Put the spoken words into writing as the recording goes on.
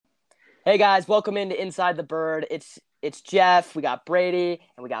Hey guys, welcome into Inside the Bird. It's Jeff, we got Brady,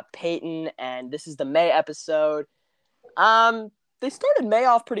 and we got Peyton, and this is the May episode. They started May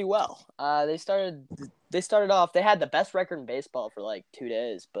off pretty well. They started off. They had the best record in baseball for like 2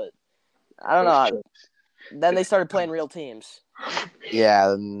 days, but I don't Those know. chicks. Then they started playing real teams. Yeah,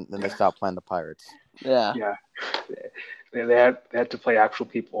 then they stopped playing the Pirates. Yeah, Yeah, they had to play actual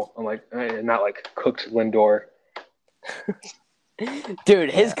people. I'm like, not like cooked Lindor.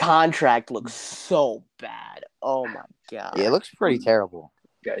 dude, his Yeah. contract looks so bad. Oh my god. Yeah, it looks pretty terrible.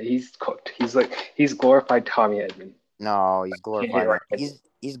 Yeah, he's cooked. He's glorified Tommy Edman. No, he's Can't glorified. right.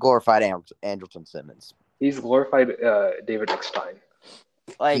 He's glorified Andrelton Simmons. He's glorified David Eckstein.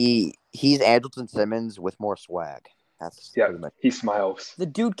 Like He's Andrelton Simmons with more swag. That's Yeah, pretty much. he smiles. the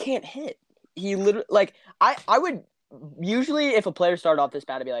dude can't hit. He literally like I would usually if a player started off this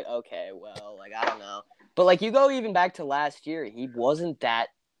bad, I'd be like, okay, well, like I don't know. But like you go even back to last year, he wasn't that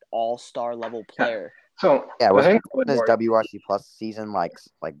all-star level player. So Yeah, the was thing his with Lindor- WRC plus season like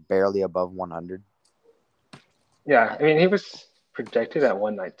barely above 100? yeah, I mean he was projected at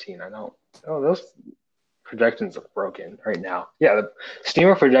 119. I don't. Oh, those projections look broken right now. Yeah, the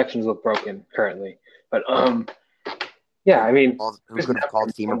Steamer projections look broken currently. But yeah, I mean, Who could have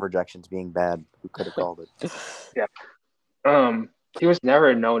called Steamer projections being bad? Who could have called it? he was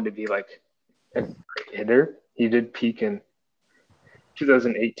never known to be like a great hitter. He did peak in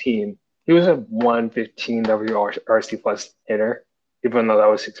 2018. He was a 115 WRC plus hitter, even though that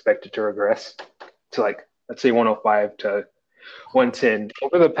was expected to regress to like let's say 105 to 110.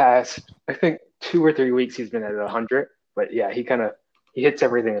 Over the past, I think 2 or 3 weeks, he's been at 100. But yeah, he hits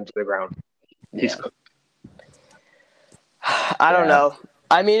everything into the ground. He's Yeah. I don't Yeah. know.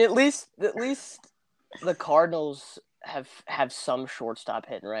 I mean, at least the Cardinals have some shortstop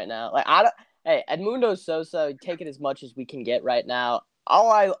hitting right now. Like I don't. Hey, Edmundo Sosa, take it as much as we can get right now.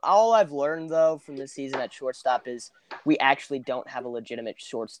 All I've learned though from this season at shortstop is we actually don't have a legitimate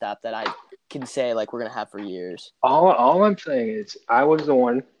shortstop that I can say like we're gonna have for years. all I'm saying is I was the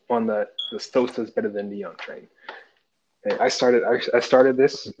one on the Sosa's better than the Young train. Hey, I started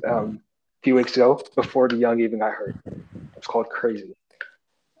this a few weeks ago before the Young even got hurt. It's called crazy.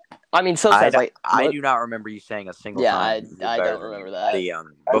 I mean, Sosa has like I what- do not remember you saying a single Yeah, time. I don't remember that.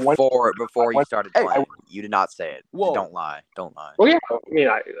 I went- Before you started Hey, playing, you did not say it. Whoa. Don't lie. Don't lie. Well, yeah, I mean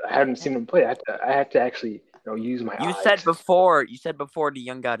I hadn't seen him play. I had to actually use my You eyes. said before. You said before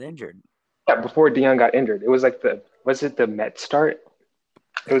DeYoung got injured. Yeah, before Dion got injured. It was like was it the Mets start?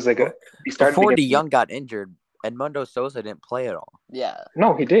 It was like he started Before against- DeYoung got injured, Edmundo Sosa didn't play at all. Yeah.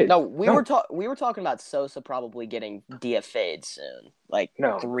 No, he did. No, we were talking about Sosa probably getting DFA'd soon, like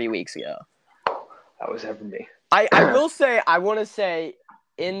No. 3 weeks ago. That was ever me. I will say, I want to say,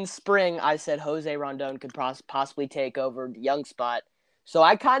 in spring, I said Jose Rondon could possibly take over the Young spot. So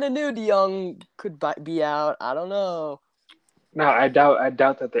I kind of knew DeYoung could be out. I don't know. No, I doubt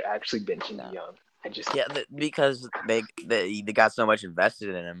that they're actually benching No. Young. I just Yeah, because they got so much invested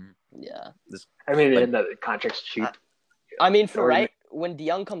in him. Yeah. I mean Like- and the contract's cheap. I mean, for Or- right when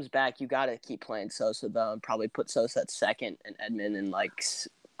DeYoung comes back, you got to keep playing Sosa though, and probably put Sosa at second and Edmund in like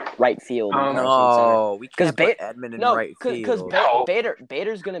right field. and Carson at center. No, we 'Cause can't put Edmund in No, right because field. No.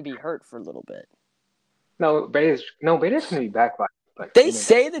 Bader's gonna be hurt for a little bit. Bader's gonna be back by like They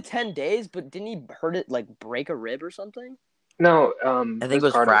say the 10 days, but didn't he hurt it like break a rib or something? no. I think it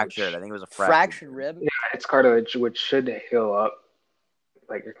was cartilage. fractured. I think it was a Fractured rib. Yeah, it's cartilage, which should heal up,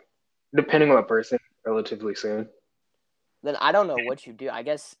 like depending on the person, relatively soon. Then I don't know what you do. I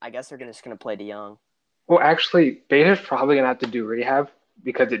guess they're just gonna play DeYoung. Well, actually, Bader's probably gonna have to do rehab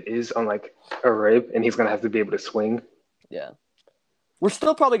because it is on like a rib, and he's gonna have to be able to swing. Yeah. We're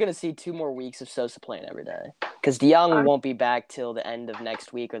still probably gonna see 2 more weeks of Sosa playing every day because DeYoung won't be back till the end of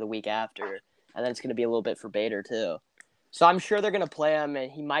next week or the week after, and then it's gonna be a little bit for Bader too. So I'm sure they're gonna play him, and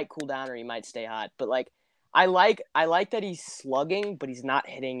he might cool down or he might stay hot. But like, I like that he's slugging, but he's not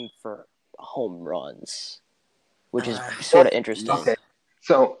hitting for home runs, which is sort of interesting. Okay.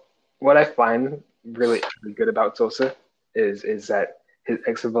 So what I find really good about Sosa is that his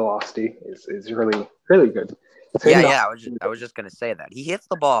exit velocity is really really good. So, Yeah. I was just gonna say that he hits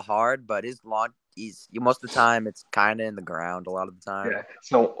the ball hard, but his launch, most of the time it's kind of in the ground. A lot of the time. Yeah.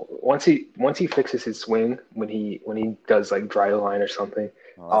 So once he fixes his swing when he does like dry line or something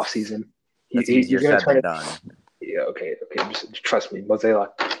Well, off season, That's easier he's gonna said turn than it. done. Yeah. Okay. Just trust me, Mozilla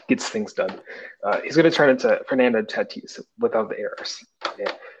gets things done. He's gonna turn into Fernando Tatis without the errors.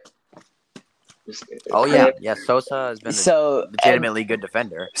 Yeah. Oh yeah. Sosa has been So a legitimately good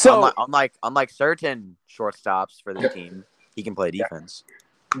defender. So- unlike certain shortstops for the team, he can play defense.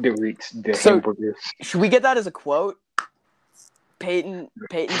 The Reeks, the So- hamburgers. should we get that as a quote? Peyton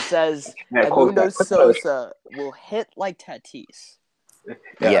says Yeah, quote Edmundo that. Sosa will hit like Tatis.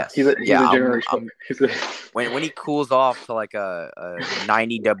 Yeah, Yes. he's a Yeah, generational. When he cools off to like a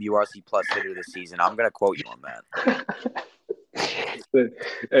 90 WRC plus hitter this season, I'm gonna quote you on that.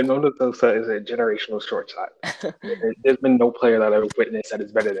 Edmundo Sosa is a generational shortstop. There's been no player that I've witnessed that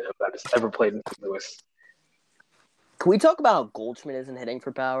is better than him that has ever played in St. Louis. Can we talk about how Goldschmidt isn't hitting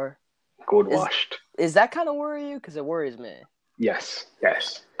for power? Gold washed. Is that kind of worry you? Because it worries me. Yes.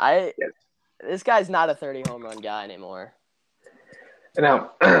 This guy's not a 30 home run guy anymore.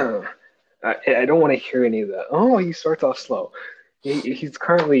 Now, I don't want to hear any of that. Oh, he starts off slow. He's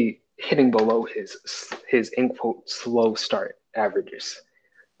currently hitting below his in quote slow start averages.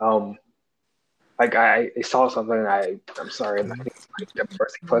 Like I saw something. I'm sorry, I'm not like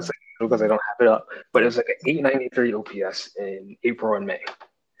WRC plus because I don't have it up, but it was like an 893 OPS in April and May.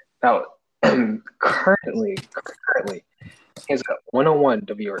 Now, currently, he has a 101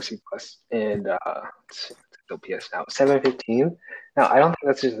 WRC plus and OPS now 715. Now, I don't think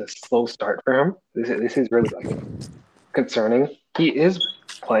that's just a slow start for him. This is really like concerning. He is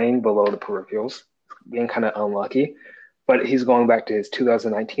playing below the peripherals, being kind of unlucky, but he's going back to his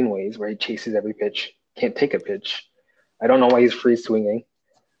 2019 ways where he chases every pitch, can't take a pitch. I don't know why he's free swinging.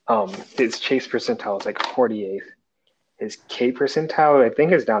 His chase percentile is like 48th. His K percentile, I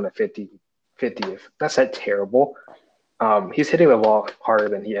think, is down to 50th. That's not terrible. He's hitting the ball harder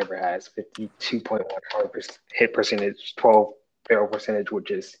than he ever has. 52.1 hit percentage, 12 barrel percentage,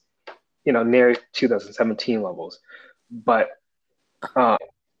 which is, near 2017 levels. But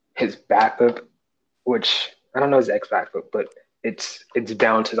his BABIP, which I don't know his X BABIP, but it's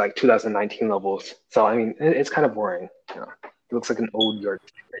down to like 2019 levels. So I mean, it's kind of boring. He looks like an old yard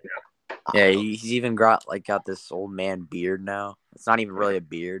right now. Yeah, he's even got this old man beard now. It's not even really a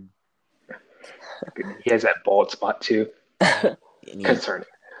beard. He has that bald spot too. Concerning.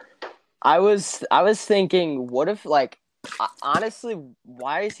 I was thinking, what if honestly,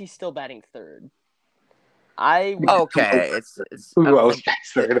 why is he still batting third? They're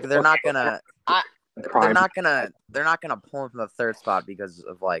not gonna pull him from the third spot because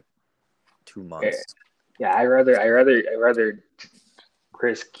of 2 months. Yeah, I rather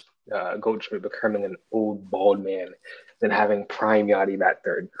risk Goldschmidt becoming an old bald man than having prime Yachty bat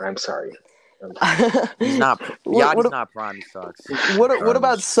third. I'm sorry. He's not. Yachty's not prime. He sucks. What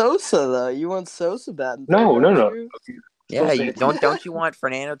about Sosa though? You want Sosa batting third? No. Yeah, don't you want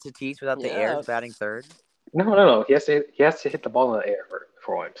Fernando Tatis without the air batting third? No. He has to hit the ball in the air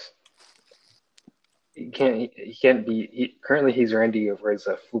for once. He can't be. Currently, he's Randy over as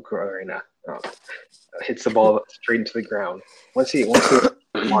a Fuku Arena. Hits the ball straight into the ground. Once he so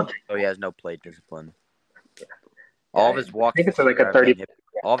he has no plate discipline. Yeah. All of his walks. I think it's like a 30.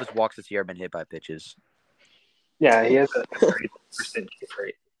 All of his walks this year have been hit by pitches. Yeah, he has a 30% hit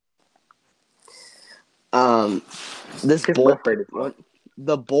rate.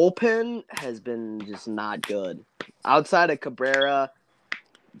 The bullpen has been just not good. Outside of Cabrera,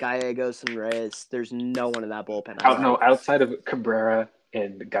 Gallegos, and Reyes, there's no one in that bullpen. Outside of Cabrera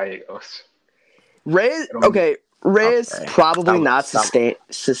and Gallegos. Reyes, probably not sustainable.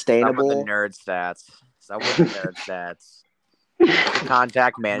 Stop with the nerd stats.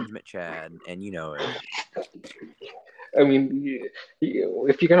 Contact management, Chad, and you know it. I mean,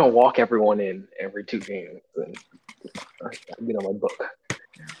 if you're gonna walk everyone in every 2 games, then my book.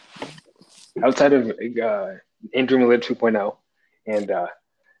 Outside of Andrew Miller 2.0 and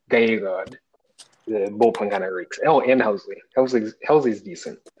Gallego, the bullpen kind of reeks. Oh, and Helsley. Helsley's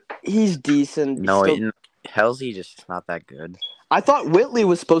decent. He's decent. No, Helsley just not that good. I thought Whitley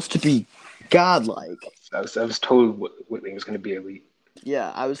was supposed to be godlike. I was told Whitley was going to be elite.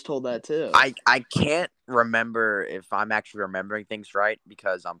 Yeah, I was told that too. I can't remember if I'm actually remembering things right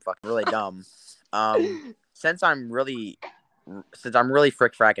because I'm fucking really dumb. Since I'm really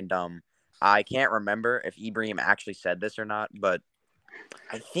frick-fracking dumb, I can't remember if Ibrahim actually said this or not, but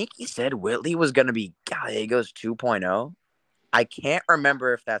I think he said Whitley was going to be Gallegos 2.0. I can't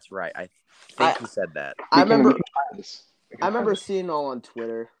remember if that's right. I think he said that. I remember seeing all on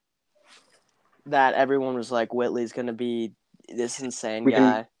Twitter that everyone was like, Whitley's going to be this insane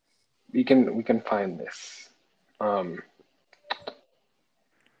guy. We can find this.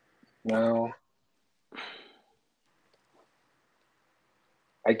 No.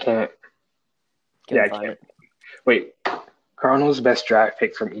 I can't. I can't. Wait. Cardinals' best draft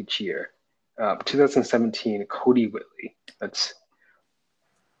picks from each year. 2017, Cody Whitley. That's.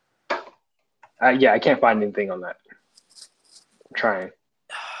 I can't find anything on that. I'm trying.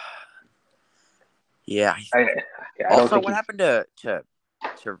 Yeah. Also, what happened to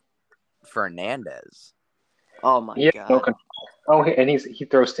Fernandez? Oh my god. Oh, and he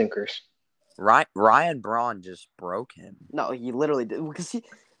throws sinkers. Ryan Braun just broke him. No, he literally did because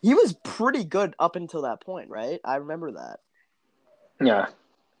he was pretty good up until that point, right? I remember that. Yeah.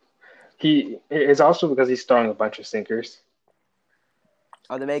 It's also because he's throwing a bunch of sinkers.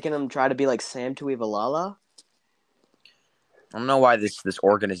 Are they making him try to be like Sam Tuivalala? I don't know why this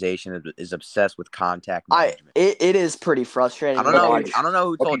organization is obsessed with contact management. It is pretty frustrating. I don't know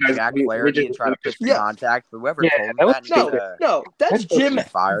who told guys, Jack we Flaherty to just- try to push Yeah. contact. But whoever Yeah, told him that was that, needs stupid. to No, that's That's supposed to be Jim.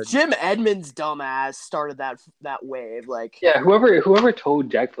 fired. Jim Edmonds' dumbass started that wave. Like, Yeah, whoever told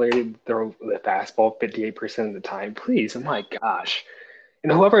Jack Flaherty to throw the fastball 58% of the time, please, oh my gosh.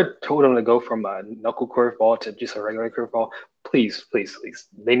 And whoever told him to go from a knuckle curveball to just a regular curveball, please,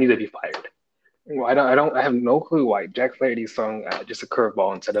 they need to be fired. Well, I have no clue why Jack Flaherty's throwing just a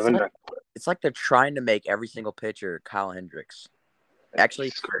curveball instead of a knuckle. It's like they're trying to make every single pitcher Kyle Hendricks.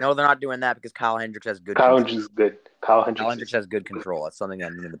 Actually, no, they're not doing that because Kyle Hendricks has good Kyle control. Hendricks is good. Kyle Hendricks Hendricks has good control. That's something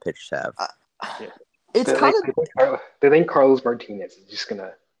that none of the pitchers have. it's kind of They think Carlos Martinez is just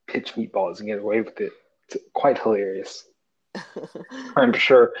gonna pitch meatballs and get away with it. It's quite hilarious. I'm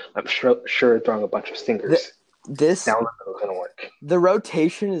sure throwing a bunch of sinkers this. down the middle is gonna work. The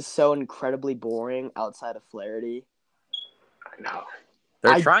rotation is so incredibly boring outside of Flaherty. I know.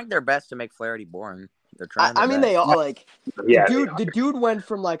 They're trying their best to make Flaherty boring. They're trying. I mean, best. they all like. Yeah, the dude went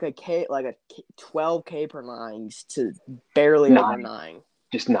from like a 12K per nines to barely over 9.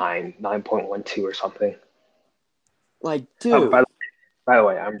 just 9.12 or something. Like, dude. By the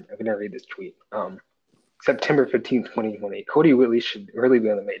way, I'm gonna read this tweet. September 15th, 2020. Cody Whitley should really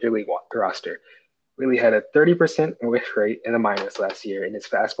be on the major league roster. Whitley had a 30% whiff rate in the minors last year, and his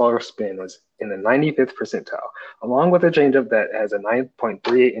fastball spin was in the 95th percentile, along with a changeup that has a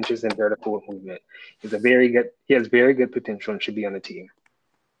 9.38 inches in vertical movement. He has very good potential and should be on the team.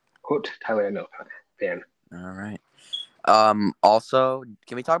 Quote Tyler No fan. All right. Also,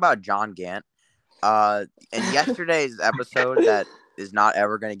 can we talk about John Gant? In yesterday's episode that is not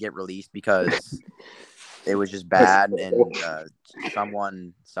ever going to get released because it was just bad and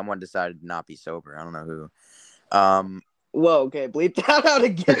someone decided to not be sober. I don't know who. Whoa, okay, bleep that out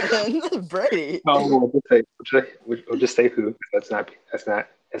again, Brady. Oh, we'll just say who. That's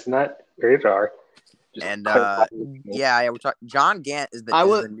not rated R. And we're talking. John Gant is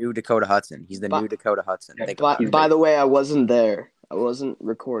the new Dakota Hudson. He's the new Dakota Hudson. By the way, I wasn't there. I wasn't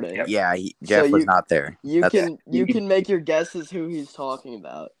recording. Yep. Yeah, Jeff was not there. You can make your guesses who he's talking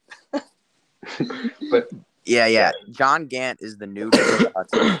about. But yeah. John Gant is the new Dakota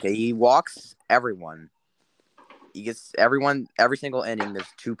Hudson. Okay, he walks everyone. He gets everyone every single inning. There's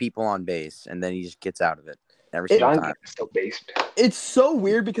 2 people on base, and then he just gets out of it every single John time. Gant is still based. It's so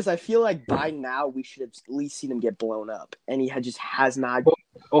weird because I feel like by now we should have at least seen him get blown up, and he just has not.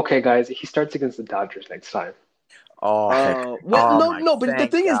 Okay, guys, he starts against the Dodgers next time. Oh, but the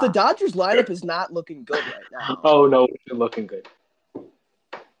thing is, the Dodgers lineup is not looking good right now. Oh no, it's looking good.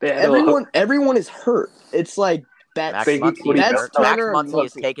 Everyone is hurt. It's like Max Turner Muncy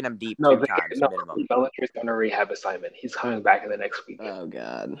has taken him deep 2 times minimum. Bellinger's on a rehab assignment. He's coming back in the next week. Oh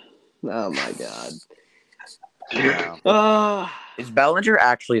god. Oh my god. Yeah. Is Bellinger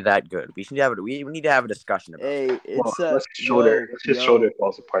actually that good? We need to have a discussion about it. Let's just shoulder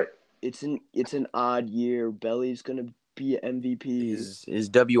falls apart. It's an odd year. Belly's gonna be MVP. His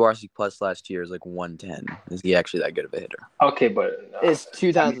WRC plus last year is like 110. Is he actually that good of a hitter? Okay, but it's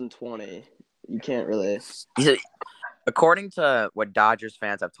 2020. You can't really. According to what Dodgers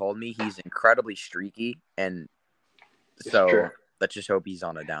fans have told me, he's incredibly streaky, and so let's just hope he's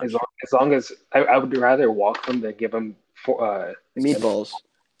on a down. As long as I would rather walk him than give him meatballs.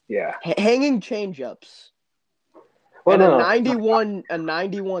 Yeah, hanging changeups. Well, a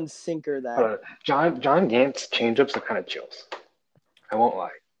 91 sinker that John Gant's changeups are kind of chills. I won't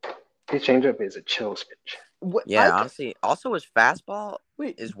lie. His changeup is a chills pitch. Honestly. Also, his fastball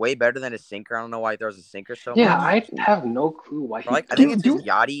is way better than his sinker. I don't know why he throws a sinker so much. Yeah, I have no clue why. I think it's just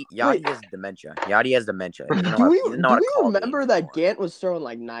Yachty. Yachty has dementia. Yachty has dementia. Do we remember that Gant was throwing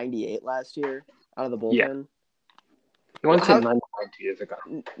like 98 last year out of the bullpen? Yeah. He went to 99 2 years ago.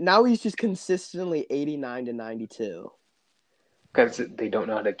 Now he's just consistently 89 to 92. Because they don't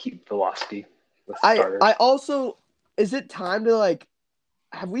know how to keep velocity with starters. I also, is it time to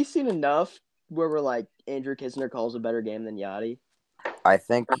have we seen enough where we're like Andrew Knizner calls a better game than Yachty? I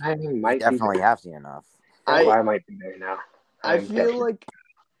think we definitely have seen enough. I might be there now. I feel like,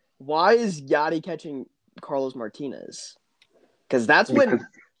 why is Yachty catching Carlos Martinez? Because that's when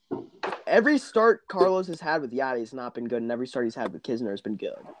every start Carlos has had with Yachty has not been good, and every start he's had with Knizner has been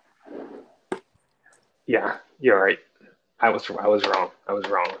good. Yeah, you're right. I was wrong. I was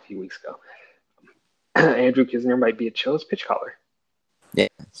wrong a few weeks ago. Andrew Knizner might be a chills pitch caller. Yeah,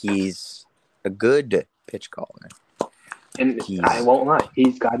 he's a good pitch caller. And I won't lie,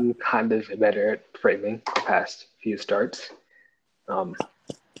 he's gotten kind of better at framing the past few starts.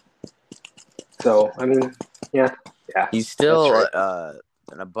 So I mean, yeah. He's still that's right.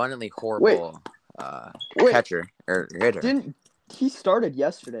 an abundantly horrible catcher or hitter. Didn't he started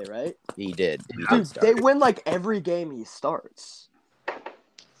yesterday, right? He did. Dude, they win like every game he starts.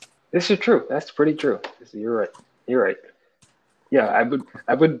 This is true. That's pretty true. You're right. Yeah,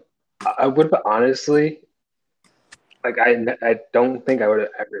 I would honestly, like, I don't think I would have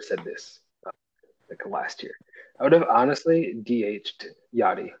ever said this like last year. I would have honestly DH'd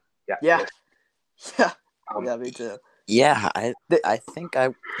Yachty. Yeah. Yes. Yeah, me too. Yeah, I think I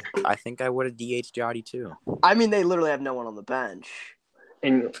would have DH'd Yachty too. I mean, they literally have no one on the bench.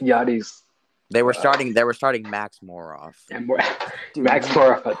 And Yachty's. They were starting Max Moroff. Max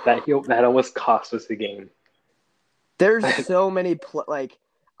Moroff. That almost cost us the game. There's so many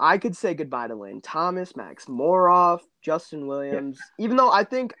I could say goodbye to Lane Thomas, Max Moroff, Justin Williams. Yeah. Even though I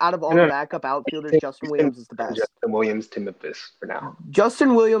think out of all the backup outfielders, Justin Williams is the best. Justin Williams to Memphis for now.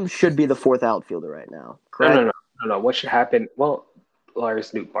 Justin Williams should be the fourth outfielder right now. Correct? No. What should happen? Well,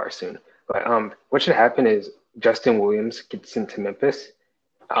 Lars Nootbaar soon. But what should happen is Justin Williams gets into Memphis,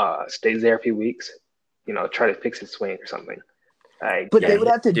 stays there a few weeks, try to fix his swing or something. But they would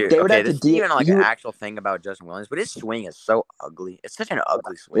have to. Dude, they would have to. Even like an actual thing about Justin Williams, but his swing is so ugly. It's such an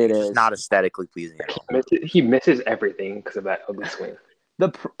ugly swing. It's just not aesthetically pleasing at all. He misses everything because of that ugly swing.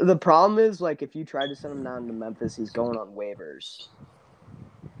 The problem is, like, if you try to send him down to Memphis, he's going on waivers.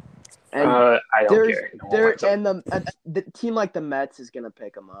 And I don't care. The team like the Mets is gonna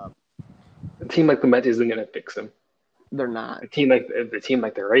pick him up. A team like the Mets isn't gonna fix him. They're not. A team like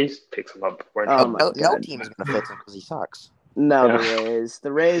the Rays picks him up. No team is gonna fix him because he sucks. No, yeah.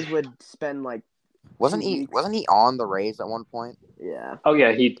 The Rays would spend like. Wasn't he on the Rays at one point? Yeah. Oh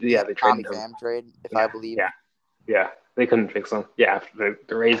yeah, they Tommy traded him. Pham trade, I believe. Yeah. They couldn't fix him. Yeah, the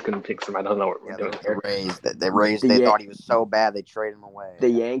Rays couldn't fix him. I don't know what we're doing here. The Rays, they thought he was so bad they traded him away. The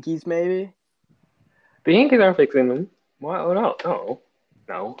Yankees, maybe. The Yankees aren't fixing him. Well, no.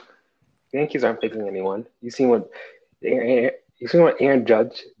 The Yankees aren't fixing anyone. You seen what Aaron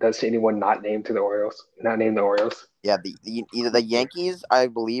Judge does to anyone not named the Orioles? Yeah, either the Yankees, I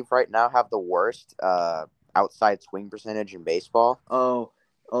believe, right now have the worst outside swing percentage in baseball. Oh,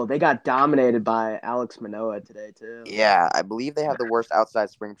 they got dominated by Alex Manoah today too. Yeah, I believe they have the worst outside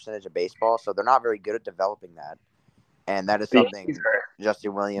swing percentage of baseball, so they're not very good at developing that. And that is something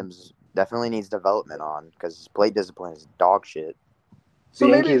Justin Williams definitely needs development on because his plate discipline is dog shit. So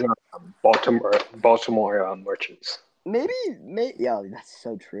the Yankees are Baltimore Merchants. Maybe, yeah, that's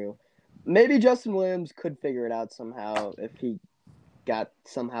so true. Maybe Justin Williams could figure it out somehow if he got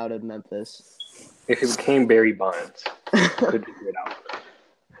somehow to Memphis. If he became Barry Bonds, could figure it out.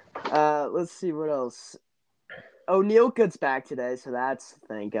 Let's see what else. O'Neal gets back today, so that's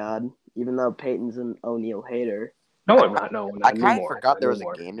thank God. Even though Peyton's an O'Neal hater. No, I'm not. No, I kind of forgot there was a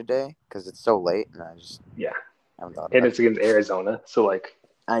game today because it's so late, and I just haven't thought. And it's against Arizona, so like.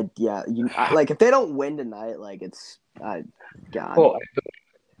 Like if they don't win tonight, like it's God.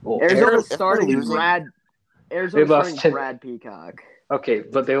 Well, Arizona's starting Brad Peacock. Okay,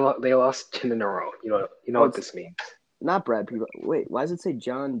 but they lost 10 in a row. You know what this means? Not Brad Peacock. Wait, why does it say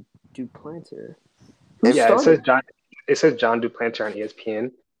John Duplantier? It says John Duplantier on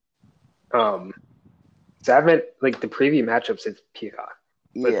ESPN. So I haven't like the preview matchups. It's Peacock.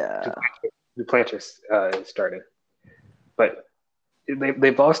 Yeah. Duplantier is starting, but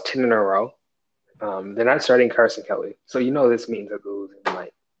they've lost 10 in a row. They're not starting Carson Kelly, so this means that they're losing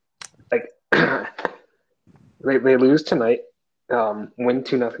tonight. Like they lose tonight, win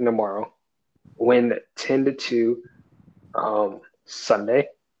 2-0 tomorrow, win 10-2 Sunday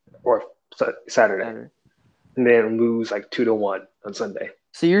or Saturday, and then lose like 2-1 on Sunday.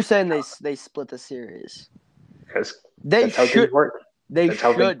 So you're saying they split the series? Because they should work. They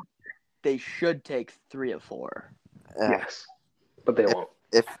should take 3 of 4. Yes, but they won't.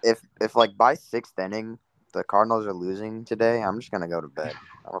 If like by 6th inning the Cardinals are losing today, I'm just gonna go to bed.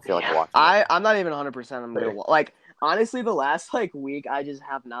 I don't feel like watching. I'm not even 100%. I'm gonna like honestly the last like week I just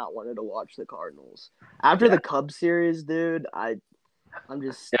have not wanted to watch the Cardinals after the Cubs series, dude. I'm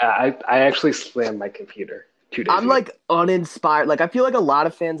just I actually slammed my computer 2 days. I'm like uninspired. Like I feel like a lot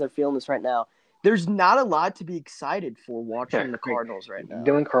of fans are feeling this right now. There's not a lot to be excied for watching the Cardinals right now.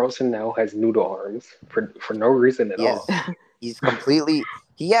 Dylan Carlson now has noodle arms for no reason at all. He's completely.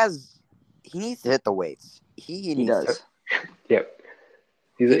 He needs to hit the weights. He does. Yep.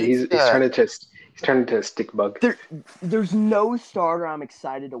 He's turning to a stick bug. There's no starter I'm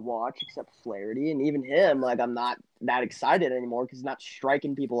excited to watch except Flaherty, and even him, like I'm not that excited anymore because he's not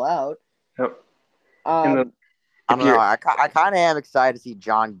striking people out. Yep. And Um, I don't know. I kind of am excited to see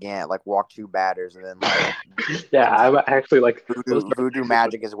John Gant like walk 2 batters and then like yeah, I'm actually like voodoo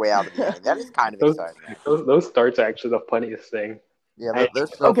magic his way out of the inning. That is kind of those, exciting. those starts are actually the funniest thing. Yeah, they're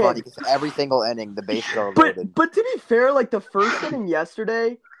so funny because every single inning the bases are loaded. But to be fair, like the first inning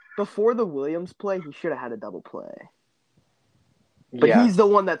yesterday, before the Williams play, he should have had a double play. But he's the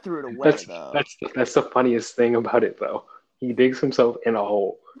one that threw it away, though. That's the funniest thing about it, though. He digs himself in a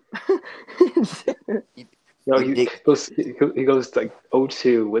hole. He goes like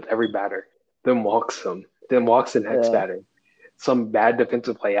 0-2 with every batter, then walks him, then walks the next batter. Some bad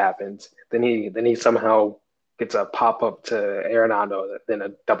defensive play happens. Then he somehow gets a pop up to Arenado, then a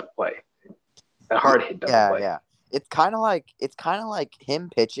double play, a hard hit double play. Yeah. It's kind of like him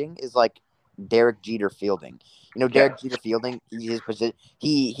pitching is like Derek Jeter fielding. You know, Derek Jeter fielding,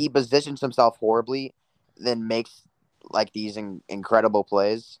 he positions himself horribly, then makes like these incredible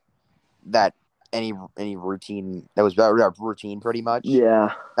plays that any routine that was routine pretty much.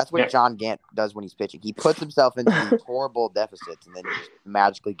 Yeah, that's what John Gant does when he's pitching. He puts himself into these horrible deficits and then just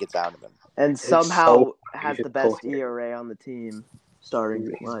magically gets out of them. And somehow has the best ERA on the team.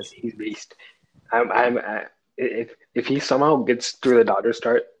 Starting he's beast. If he somehow gets through the Dodgers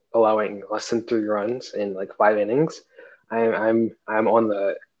start, allowing less than 3 runs in like 5 innings, I'm on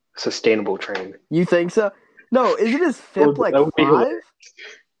the sustainable train. You think so? No, is it his FIP like 5?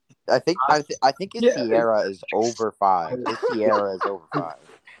 I think his Sierra is over 5. His Sierra is over 5.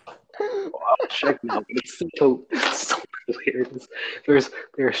 I'll check now. It's so hilarious. There's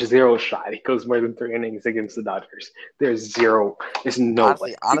zero shot. He goes more than 3 innings against the Dodgers. There's zero. There's no.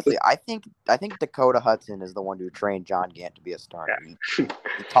 Honestly, I think Dakota Hudson is the one who trained John Gant to be a starter. He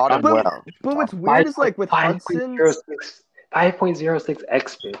taught him well. But what's weird is like with Hudson, 5.06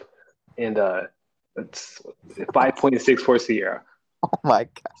 xFIP, and it's 5.64 Sierra. Oh my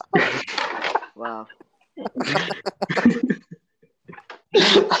god! Wow.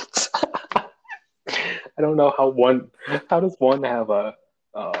 I don't know how does one have a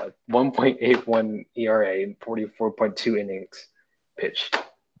 1.81 ERA in 44.2 innings pitched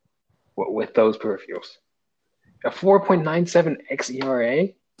with those peripherals. A 4.97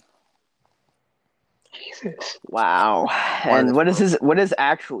 xERA. Jesus. Wow. And what is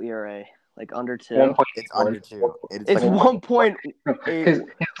actual ERA? Like under 2? It's under 2. It's 1.8.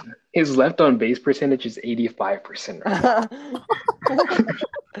 His left on base percentage is 85% right now.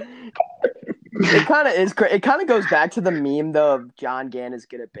 It kind of is. It kind of goes back to the meme though of John Gant is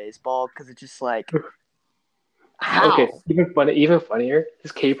good at baseball because it's just like, how? Okay, even funnier.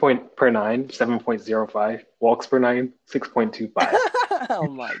 His K point per 9 7.05, walks per 9 6.25. Oh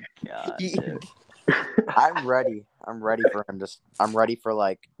my god! Dude. I'm ready. I'm ready for him. I'm ready for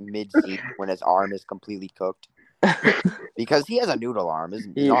like mid-season when his arm is completely cooked. Because he has a noodle arm,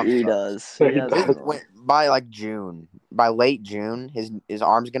 isn't he? He does. By like June, by late June, his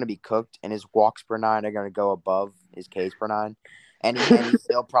arm's gonna be cooked, and his walks per 9 are gonna go above his Ks per 9, and he's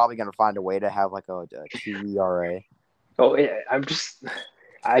still probably gonna find a way to have like a 2 ERA. Oh yeah, I just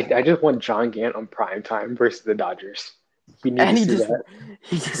want John Gant on prime time versus the Dodgers.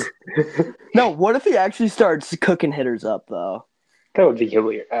 No. What if he actually starts cooking hitters up though? That would be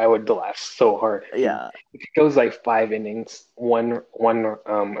hilarious. I would laugh so hard. Yeah. If it goes like 5 innings, one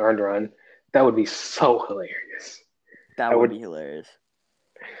earned run, that would be so hilarious. That would be hilarious.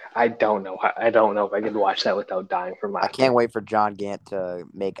 I don't know if I could watch that without dying from laughing. I can't wait for John Gant to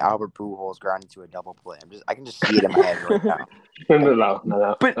make Albert Pujols ground into a double play. I can just see it in my head right now.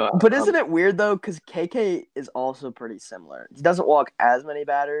 No. But isn't it weird though? Because KK is also pretty similar. He doesn't walk as many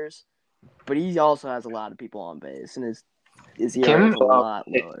batters, but he also has a lot of people on base, and his ERA is a lot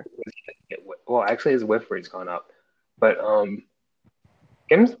lower. Well, actually, his whiff rate's gone up, but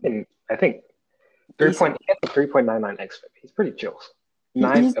Kim's been, I think, 3.99 xFIP. He's pretty chill.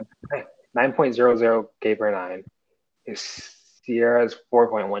 9.00 K per 9. His Sierra is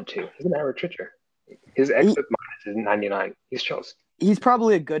 4.12. He's an average pitcher. His xFIP minus is 99. He's chills. He's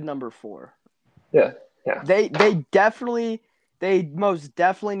probably a good number 4. Yeah. They most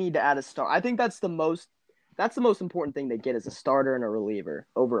definitely need to add a star. I think that's the most important thing they get is a starter and a reliever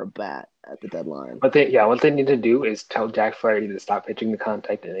over a bat at the deadline. What they need to do is tell Jack Flaherty to stop pitching the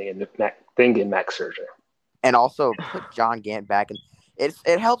contact and then get Max Scherzer. And also put John Gant back in.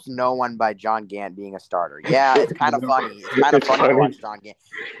 It helps no one by John Gant being a starter. Yeah, it's kind of funny. It's kind of funny to watch John Gant.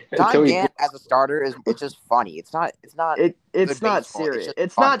 John Gant as a starter it's just funny. It's not serious.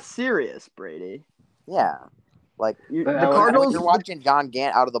 It's not serious, Brady. Yeah. Like The But when Cardinals. you're watching John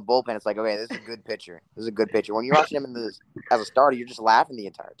Gant out of the bullpen, it's like, okay, this is a good pitcher. This is a good pitcher. When you're watching him as a starter, you're just laughing the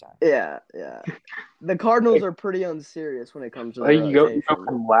entire time. Yeah. The Cardinals are pretty unserious when it comes to the you go rotation.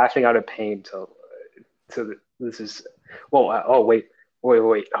 from laughing out of pain to this is oh wait,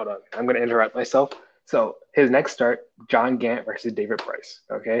 hold on. I'm gonna interrupt myself. So his next start, John Gant versus David Price.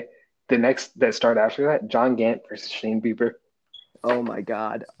 Okay, that start after that, John Gant versus Shane Bieber. Oh my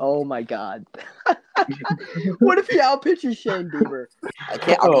god. What if he outpitches Shane Bieber? I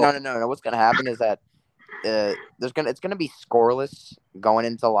can't. No. What's gonna happen is that it's gonna be scoreless going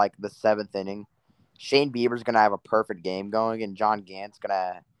into like the 7th inning. Shane Bieber's gonna have a perfect game going, and John Gant's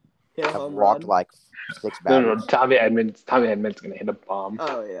gonna Hit a have home walked run. like 6 No, batters. Tommy Edmonds gonna hit a bomb.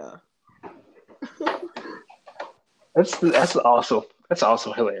 Oh yeah. That's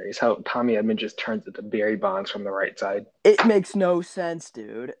also hilarious how Tommy Edmonds just turns into Barry Bonds from the right side. It makes no sense,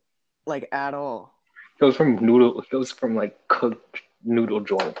 dude. Like at all. Goes from like cooked noodle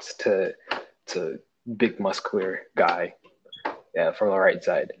joints to big muscular guy. Yeah, from the right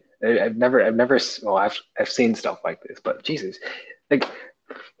side. I've seen stuff like this, but Jesus, like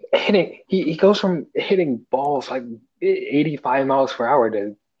he goes from hitting balls like 85 miles per hour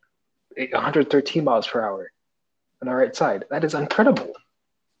to 113 miles per hour on the right side. That is incredible.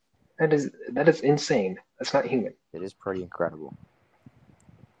 That is insane. That's not human. It is pretty incredible.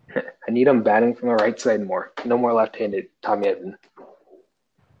 I need him batting from the right side more. No more left-handed Tommy Edman.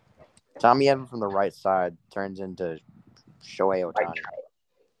 Tommy Edman from the right side turns into Shohei Ohtani.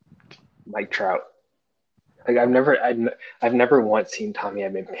 Mike Trout. Like I've never once seen Tommy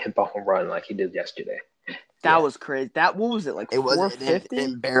Edman hit a home run like he did yesterday. That was crazy. What was it, like It 450?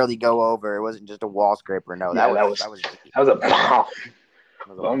 didn't barely go over. It wasn't just a wall scraper. No, Yeah, that was a bomb. deep.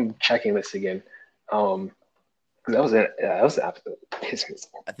 I'm checking this again. Because that was absolute piss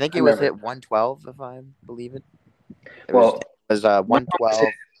missile. I think it was hit 112, if I believe it. It Well, was 112.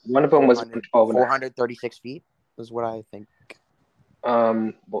 One of them was 112 and 436 feet was what I think.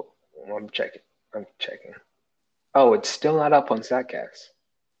 well, I'm checking. Oh, it's still not up on StatCast.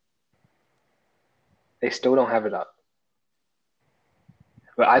 They still don't have it up.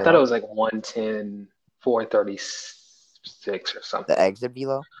 But I thought it was like 110, 436 or something. The exit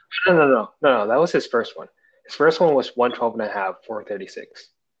velo? No. That was his first one. His first one was 112 and a half, 436.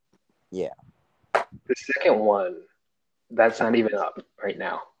 Yeah. The second one, that's not even up right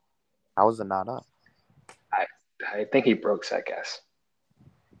now. How is it not up? I think he broke StatCast.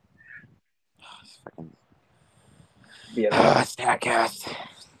 Yeah, StatCast.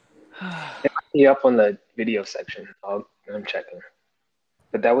 it might be up on the video section. I'm checking.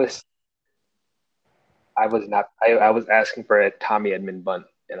 But I was asking for a Tommy Edman bunt,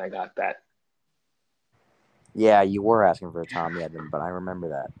 and I got that. Yeah, you were asking for a Tommy Edman, but I remember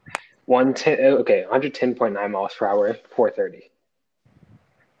that. 110.9 miles per hour, 430.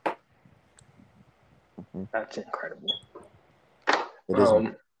 Mm-hmm. That's incredible. It is.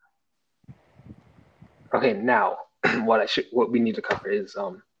 Okay, now what we need to cover is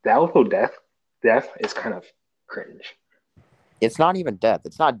the outfield depth. Depth is kind of cringe. It's not even depth.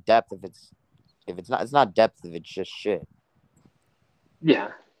 It's not depth if it's not depth if it's just shit.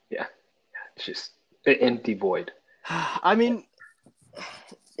 Yeah. It's just an empty void. I mean,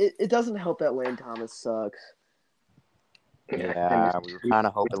 it doesn't help that Lane Thomas sucks. Yeah, we were kind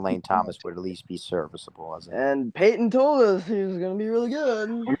of hoping Lane Thomas would at least be serviceable. And Peyton told us he was going to be really good.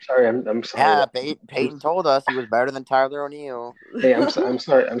 I'm sorry. I'm sorry. Yeah, Peyton told us he was better than Tyler O'Neill. Hey, I'm sorry.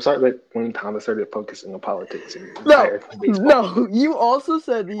 I'm sorry that Lane Thomas started focusing on politics and No, baseball. no. You also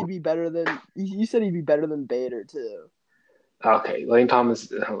said he'd be better than. You said he'd be better than Bader too. Okay, Lane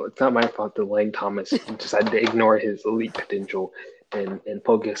Thomas. It's not my fault that Lane Thomas decided to ignore his elite potential and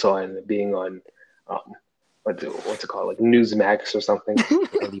focus on being on what's it called, like Newsmax or something.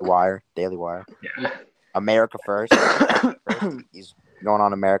 Daily Wire. Yeah. America First. He's going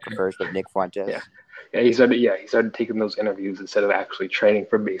on America First with Nick Fuentes. Yeah. He started taking those interviews instead of actually training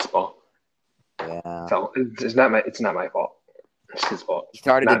for baseball. Yeah. So it's not my fault. It's his fault. He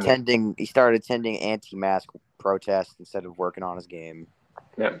started attending anti-mask protests instead of working on his game.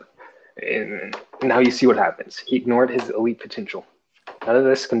 Yeah. And now you see what happens. He ignored his elite potential. None of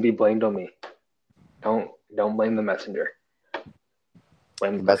this can be blamed on me. Don't blame the messenger.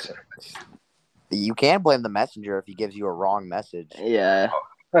 Blame the person. You can blame the messenger if he gives you a wrong message. Yeah.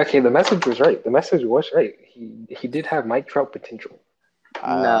 Okay, the message was right. He did have Mike Trout potential.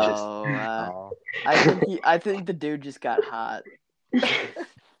 No. I think the dude just got hot.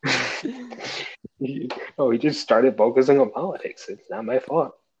 He just started focusing on politics. It's not my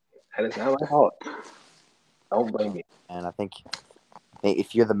fault. That is not my fault. Don't blame me. And I think Hey,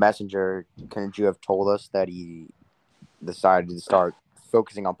 if you're the messenger, couldn't you have told us that he decided to start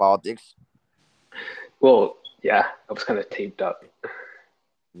focusing on politics? Well, yeah, I was kind of taped up.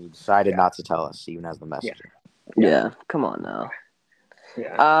 He decided Yeah. not to tell us, even as the messenger. Yeah, come on now.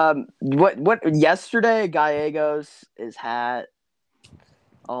 Yeah. What yesterday? Gallegos, his hat,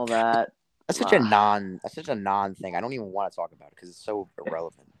 all that. That's such a non thing. I don't even want to talk about it because it's so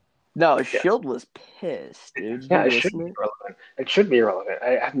irrelevant. No, Shield was pissed, dude. Yeah, Did it you should listen? be relevant. It should be relevant.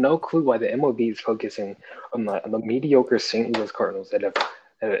 I have no clue why the MLB is focusing on the mediocre St. Louis Cardinals that have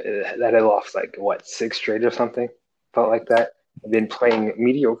lost like what 6 straight or something, felt like that. And been playing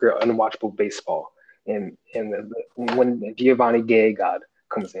mediocre, unwatchable baseball. And when Giovanni Gay God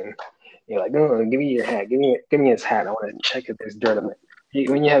comes in, you're like, no, give me your hat, give me his hat. I want to check if there's dirt on it.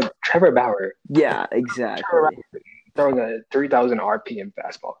 When you have Trevor Bauer, Yeah, exactly. throwing a 3,000 RPM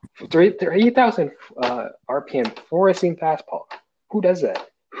fastball, 3,000 RPM four-seam fastball. Who does that?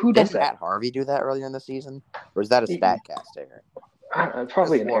 Who does Didn't that? Matt Harvey do that earlier in the season? Or is that a StatCast error?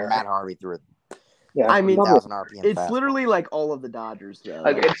 Probably an error. Matt Harvey threw it. Yeah, I mean, 3,000 RPM it's fastball. literally like all of the Dodgers, though.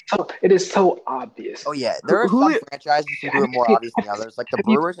 like it is so obvious. Oh yeah, there are some franchises who do it more obvious than others, like the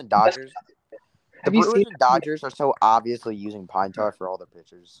Brewers and Dodgers. The Brewers and Dodgers are so obviously using pine tar for all their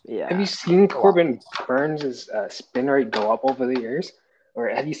pitchers. Yeah. Have you seen Corbin Burns' spin rate go up over the years, or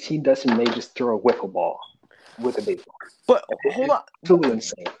have you seen Dustin May just throw a wiffle ball with a baseball? But hold on, Absolutely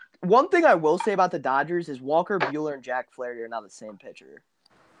insane. One thing I will say about the Dodgers is Walker Buehler and Jack Flaherty are not the same pitcher.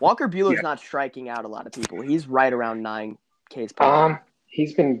 Walker Buehler's not striking out a lot of people. He's right around 9 Ks per game.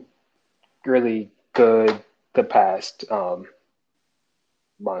 He's been really good the past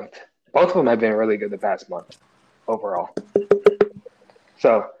month. Both of them have been really good the past month overall.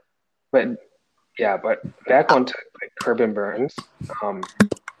 So, but back onto like Corbin Burns. Who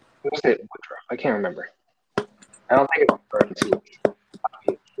was it? Woodruff? I can't remember. I don't think it's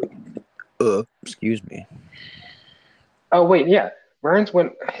Burns. Excuse me. Oh wait, yeah. Burns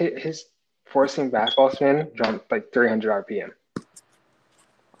went his four-seam basketball spin jumped like 300 RPM.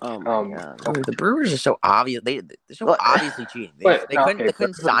 Oh my god! The Brewers are so obvious. They're so obviously cheating. They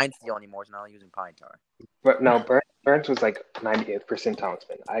couldn't sign steal anymore, so now they're using pine tar. But no, Burns was like 98th percentile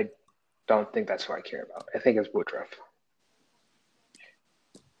spin. I don't think that's what I care about. I think it's Woodruff.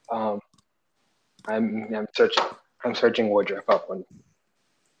 I'm searching Woodruff up on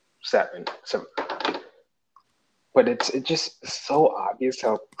 7. So, but it's just so obvious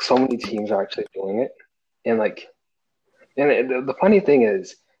how so many teams are actually doing it, and the funny thing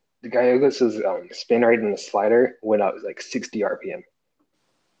is, the Gallegos' spin rate in the slider went up like 60 RPM.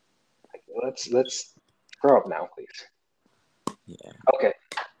 Like, let's grow up now, please. Yeah. Okay.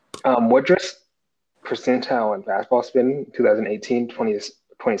 Woodruff's percentile in fastball spin 2018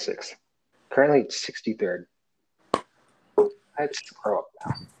 26. Currently 63rd. Let's grow up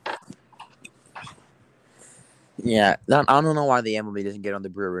now. Yeah, I don't know why the MLB doesn't get on the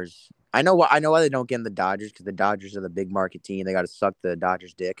Brewers. I know why they don't get in the Dodgers, because the Dodgers are the big market team. They got to suck the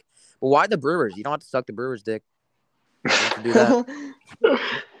Dodgers' dick. But why the Brewers? You don't have to suck the Brewers' dick. You don't have to do that.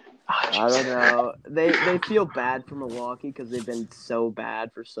 I don't know. They feel bad for Milwaukee because they've been so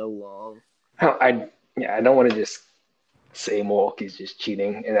bad for so long. I don't want to just say Milwaukee's just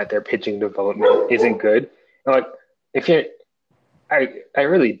cheating and that their pitching development isn't good. Like, I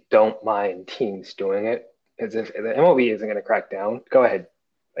really don't mind teams doing it. As if the MLB isn't going to crack down, go ahead.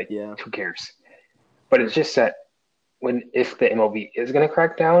 Who cares? But it's just that if the MLB is going to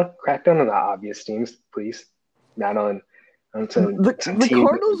crack down on the obvious teams, please, not on some The team.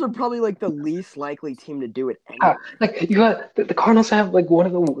 Cardinals are probably like the least likely team to do it anyway. Like you got the Cardinals have like one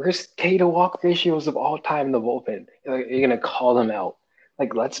of the worst K to walk ratios of all time in the bullpen. You're going to call them out.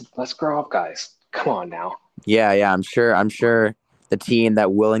 Like let's grow up, guys. Come on now. Yeah. I'm sure the team that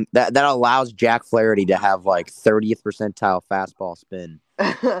allows Jack Flaherty to have like 30th percentile fastball spin.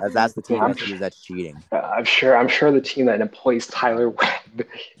 That's the team that's cheating. I'm sure the team that employs Tyler Webb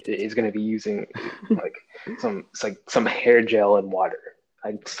is going to be using like some hair gel and water.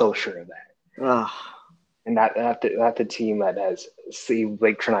 I'm so sure of that. And not the team that has saved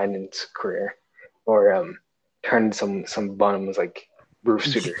Blake Treinen's career or turned some bums like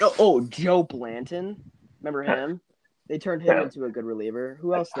Bruce Sutter. Oh, Joe Blanton, remember him? They turned him into a good reliever.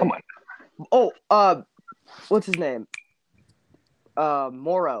 Who else? Come on. Oh, what's his name?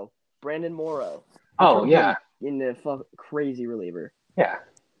 Morrow, Brandon Morrow. Oh yeah, in the crazy reliever. Yeah,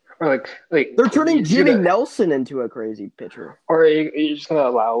 or like they're turning Jimmy Nelson into a crazy pitcher. Or you're just gonna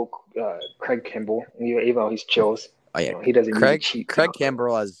allow Craig Kimbrell, even though he's chills. Oh yeah, he doesn't. Craig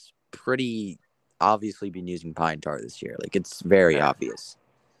Kimbrell has pretty obviously been using pine tar this year. Like it's very obvious.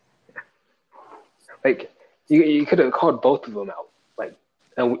 Like you could have called both of them out. Like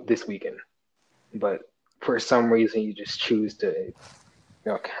this weekend. But for some reason, you just choose to.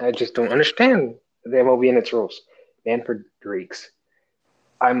 I just don't understand the MLB and its rules. And for streaks,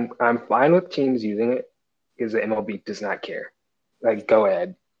 I'm fine with teams using it because the MLB does not care. Like, go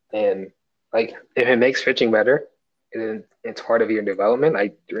ahead and like if it makes pitching better, and it's part of your development,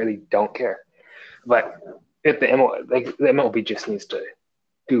 I really don't care. But if the MLB just needs to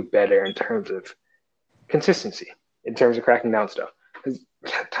do better in terms of consistency, in terms of cracking down stuff. Because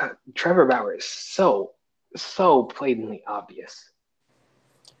Trevor Bauer is so blatantly obvious.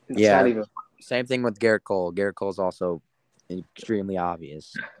 It's Yeah. not even. Same thing with Garrett Cole. Garrett Cole's also extremely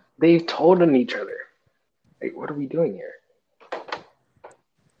obvious. They've told on each other. Like, what are we doing here?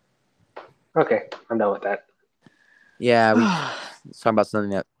 Okay, I'm done with that. Yeah, let's talk about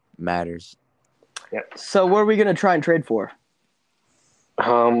something that matters. Yeah. So what are we gonna try and trade for?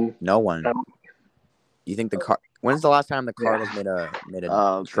 No one. You think when's the last time the Cardinals made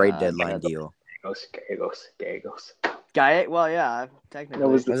a trade deadline deal? Gallegos. Guy, well, yeah, technically. That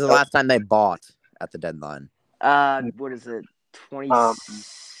was When's the last time they bought at the deadline? What is it?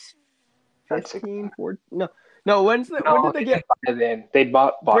 2015, 14? No. When did they get? And then they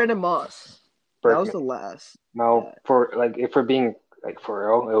bought Brandon Moss. Berkman. That was the last. No, yeah. for like if we're being like for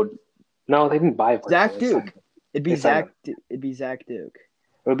real, it would. No, they didn't buy Berkman. Zach Duke. It'd be Zach Duke. It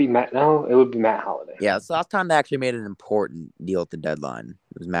would be Matt. No, it would be Matt Holliday. Yeah, it's the last time they actually made an important deal at the deadline.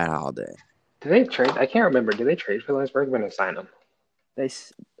 It was Matt Holliday. Did they trade? I can't remember. Did they trade for Lance Berkman and sign him?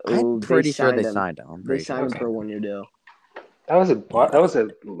 I'm pretty sure they signed him. They signed him for a 1-year deal. That was a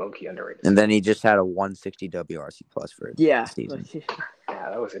low key underrated. And then he just had a 160 WRC plus for the season. Yeah,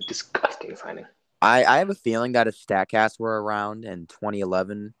 that was a disgusting signing. I have a feeling that if StatCast were around in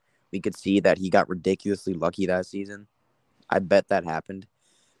 2011, we could see that he got ridiculously lucky that season. I bet that happened,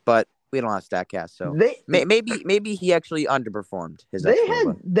 but we don't have StatCast, so maybe he actually underperformed his.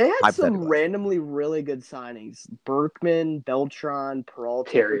 They had some randomly really good signings: Berkman, Beltran,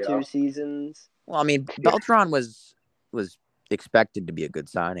 Peralta for 2 seasons. Well, I mean, Beltran was expected to be a good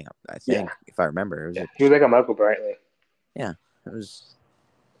signing. I think, if I remember, he was like a Michael Brantley. Yeah, it was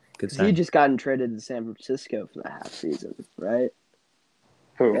good. He had just gotten traded to San Francisco for the half season, right?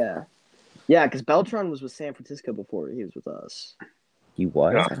 Who? Yeah, because Beltran was with San Francisco before he was with us. He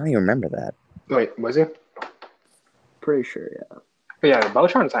was? Yeah. I don't even remember that. Wait, was he? Pretty sure, yeah. But yeah, the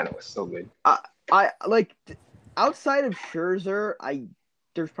Beltran signing was so good. I like outside of Scherzer,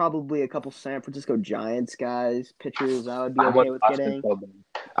 there's probably a couple San Francisco Giants guys, pitchers I would be okay with getting.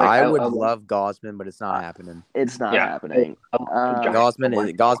 I would love Gausman, but it's not happening. It's not happening.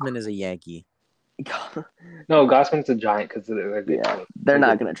 Gausman is a Yankee. No, Gausman's a Giant because they're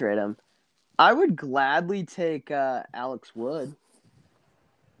not going to trade him. I would gladly take Alex Wood.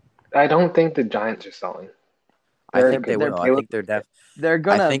 I don't think the Giants are selling. I think they will. I think they're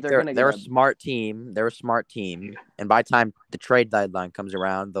they're a smart team. They're a smart team, and by the time the trade deadline comes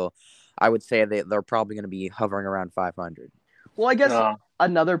around, I would say they're probably going to be hovering around 500. Well, I guess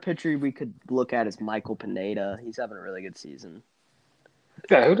another pitcher we could look at is Michael Pineda. He's having a really good season.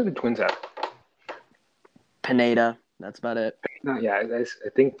 Yeah, who do the Twins have? Pineda. That's about it. Yeah, I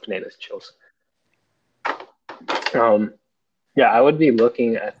think Pineda's chills. Yeah, I would be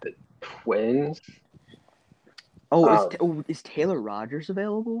looking at the Twins. Is Taylor Rogers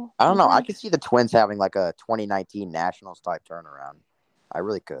available? I don't know. I could see the Twins having like a 2019 Nationals type turnaround. I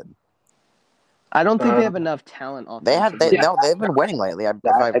really could. I don't think they have enough talent on. They've been winning lately. I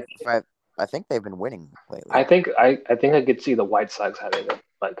think they've been winning lately. I think I could see the White Sox having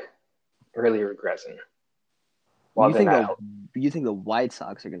really regressing. You think the White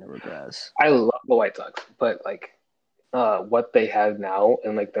Sox are going to regress? I love the White Sox, but what they have now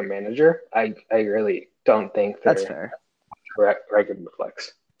and their manager, I really don't think that's fair. Record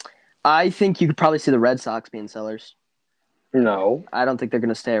reflects. I think you could probably see the Red Sox being sellers. No, I don't think they're going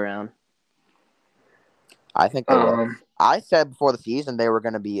to stay around. I think they will. I said before the season they were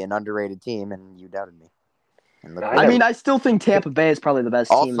going to be an underrated team, and you doubted me. I still think Tampa Bay is probably the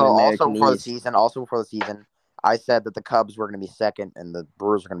best team in the American East. Also before the season, I said that the Cubs were going to be second and the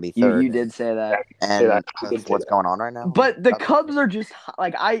Brewers were going to be third. You did say that. And that's what's going on right now. But the Cubs are just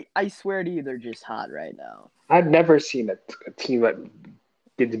I swear to you, they're just hot right now. I've never seen a team that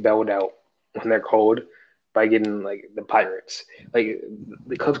gets bailed out when they're cold by getting the Pirates.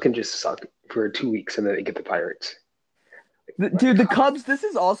 The Cubs can just suck for 2 weeks and then they get the Pirates. Dude, the Cubs. This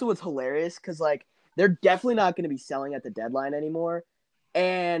is also what's hilarious because they're definitely not going to be selling at the deadline anymore,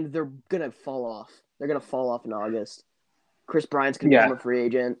 and they're gonna fall off. They're going to fall off in August. Chris Bryant's going to become a free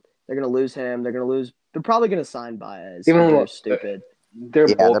agent. They're going to lose him. They're probably going to sign Baez. They're stupid. They're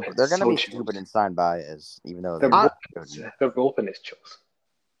going to be stupid and sign Baez, even though their bullpen is chills.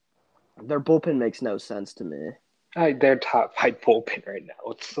 Their bullpen makes no sense to me. Their top 5 bullpen right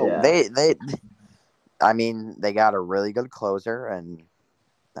now. It's so Yeah. I mean, they got a really good closer, and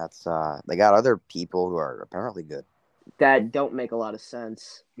that's they got other people who are apparently good. That don't make a lot of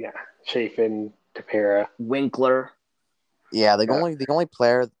sense. yeah. Chafin, Tepera. Winkler. Yeah, the Yeah. only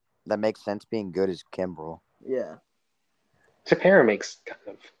player that makes sense being good is Kimbrel. Yeah. Tepera makes kind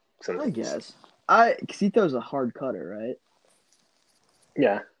of sense. I guess. Because he throws a hard cutter, right?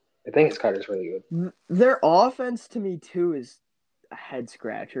 Yeah. I think his cutter's really good. Their offense to me too is a head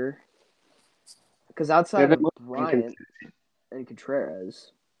scratcher. Because outside They're of the most Bryant inconsistent. and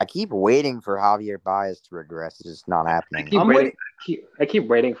Contreras, I keep waiting for Javier Baez to regress. It's just not happening. I keep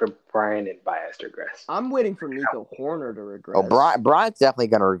waiting for Brian and Baez to regress. I'm waiting for Nico Horner to regress. Oh, Bryant's definitely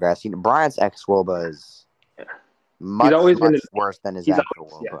going to regress. Bryant's ex-Woba is much worse than his actual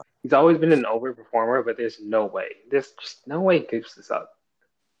Woba. He's always been an overperformer, but there's no way. There's just no way he keeps this up.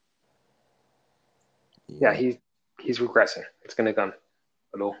 Yeah, he's regressing. It's gonna come.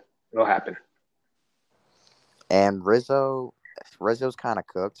 It'll happen. And Rizzo's kind of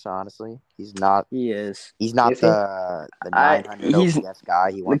cooked, honestly. He's not. He is. He's not the 900 OPS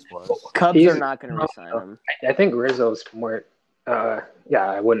guy he once was. Cubs are not going to resign him. I think Rizzo's more.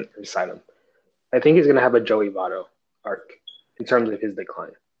 I wouldn't resign him. I think he's gonna have a Joey Votto arc in terms of his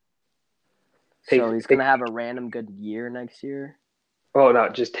decline. So he's going to have a random good year next year? Oh, no,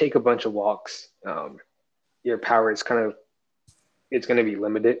 just take a bunch of walks. Your power is it's going to be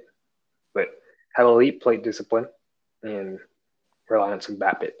limited, but have elite plate discipline and rely on some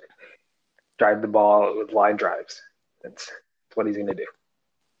BABIP. Drive the ball with line drives. That's what he's going to do.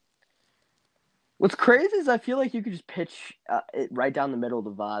 What's crazy is I feel like you could just pitch it right down the middle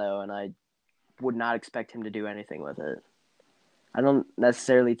to Votto, and I would not expect him to do anything with it. I don't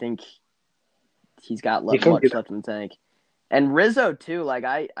necessarily think he's got much left in the tank. And Rizzo, too, like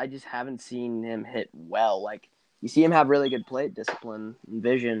I just haven't seen him hit well. Like, you see him have really good plate discipline and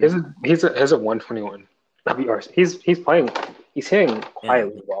vision. He's a 121 WRC. He's playing. He's hitting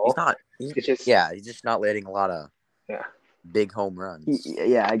quietly well. He's just not letting a lot of big home runs.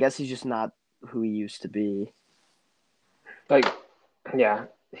 I guess he's just not who he used to be. Like, yeah,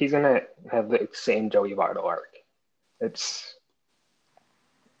 he's gonna have the same Joey Votto arc.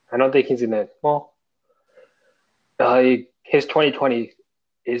 I don't think he's gonna. Well, his 2020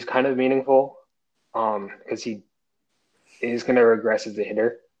 is kind of meaningful, because he is gonna regress as a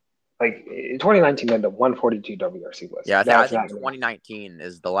hitter. Like, 2019 had the 142 WRC list. Yeah, I think 2019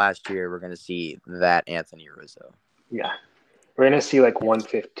 is the last year we're gonna see that Anthony Rizzo. Yeah, we're gonna see like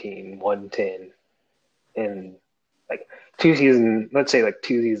 115, 110, in like 2 seasons. Let's say like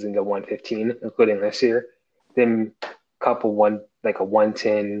 2 seasons of 115, including this year. Then a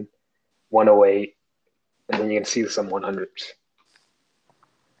 110, 108, and then you can see some 100s.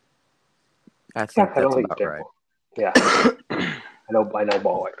 I think that's about right. Yeah, I know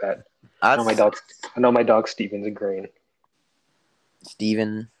ball like that. I know my dog Steven's agreeing.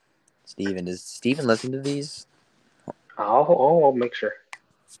 Steven, does Steven listen to these? I'll make sure.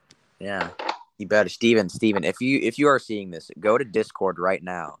 Yeah, you better, Steven. If you are seeing this, go to Discord right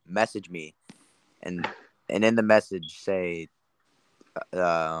now. Message me, and in the message say, I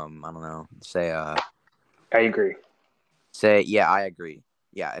don't know, say I agree. Say I agree.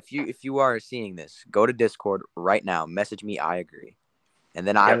 Yeah, if you are seeing this, go to Discord right now. Message me, I agree, and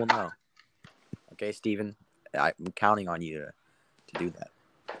then I will know. Okay, Steven, I'm counting on you to do that.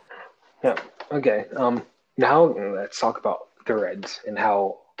 Yeah. Okay. Now let's talk about the Reds and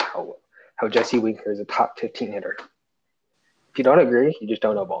how Jesse Winker is a top 15 hitter. If you don't agree, you just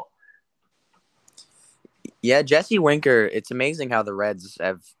don't know ball. Yeah, Jesse Winker. It's amazing how the Reds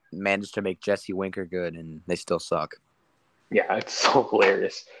have managed to make Jesse Winker good, and they still suck. Yeah, it's so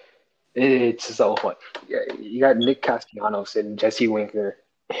hilarious. It's so fun. Yeah, you got Nick Castellanos and Jesse Winker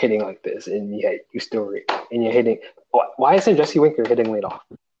hitting like this, and you're hitting. Why isn't Jesse Winker hitting leadoff?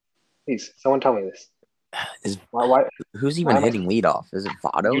 Please, someone tell me this. Who's even hitting leadoff? Is it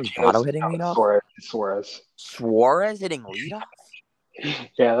Votto? Is Votto hitting leadoff? Suarez hitting leadoff?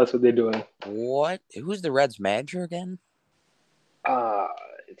 Yeah, that's what they're doing. What? Who's the Reds manager again?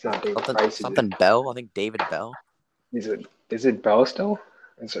 It's not David Price. Something Bell. I think David Bell. Is it Bell still?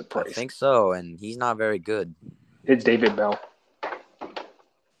 Is it Price? I think so, and he's not very good. It's David Bell.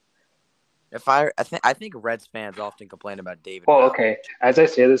 I think Reds fans often complain about David. Well, Bell. Okay. As I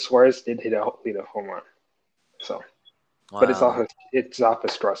said, Suarez did hit a home run. So, but it's off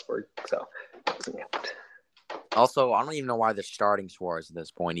of Strasburg. So, also, I don't even know why they're starting Suarez at this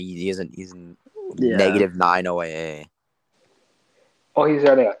point. He's in negative 9 OAA. Oh, he's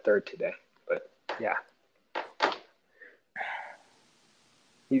already at third today. But yeah.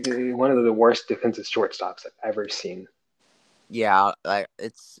 He's one of the worst defensive shortstops I've ever seen. Yeah,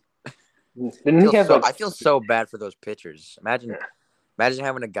 it's. Didn't he have like? I feel so bad for those pitchers. Imagine Yeah.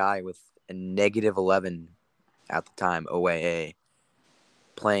 having a guy with a -11 at the time OAA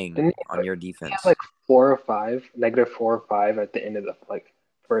playing Didn't on your he defense. have like 4 or 5, -4 or 5 at the end of the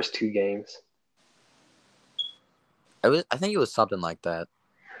first 2 games? I think it was something like that.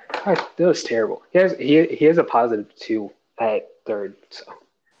 God, that was terrible. He has a +2 at third, so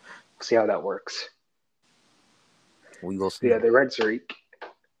we'll see how that works. We will see. Yeah, the Reds are weak.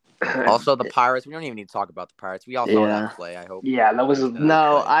 Also, the Pirates. We don't even need to talk about the Pirates. We all saw that play. I hope. Yeah, that was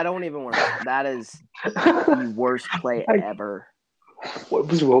No, I don't even want to. That is the worst play ever. What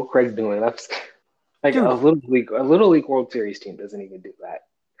was Will Craig doing? That's like Dude. a little league World Series team doesn't even do that.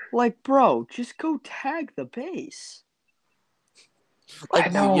 Like, bro, just go tag the base. Like I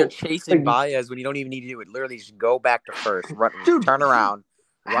know. You're chasing Like, Baez when you don't even need to do it. Literally, just go back to first, Dude, turn around,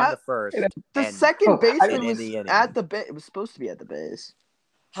 run to first. The second baseman was inning. at the base. It was supposed to be at the base.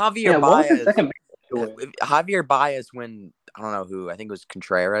 Javier what was the Baez. second baseman doing? Javier Baez, when I don't know who, I think it was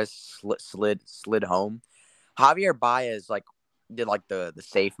Contreras, slid home. Javier Baez did the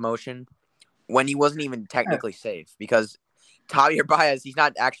safe motion when he wasn't even technically safe, because Javier Baez, he's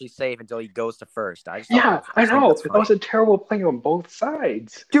not actually safe until he goes to first. I know. That was a terrible play on both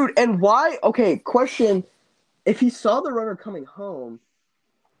sides. Dude, and why? Okay, question. If he saw the runner coming home,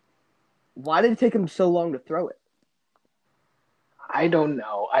 why did it take him so long to throw it? I don't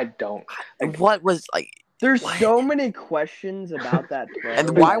know. I don't. What was There's so many questions about that play.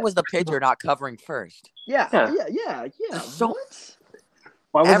 And why was the pitcher not covering first? Yeah. So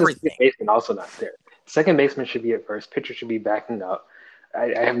why was everything. the second baseman also not there? Second baseman should be at first. Pitcher should be backing up.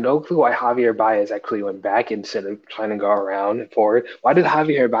 I have no clue why Javier Baez actually went back instead of trying to go around and forward. Why did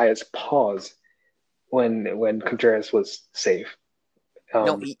Javier Baez pause when Contreras was safe?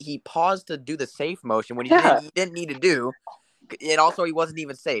 No, he paused to do the safe motion when he didn't need to do. And also, he wasn't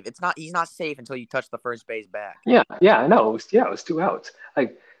even safe. He's not safe until you touch the first base back. Yeah, I know. It was 2 outs.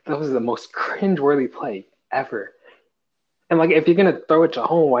 Like, that was the most cringeworthy play ever. And if you're gonna throw it to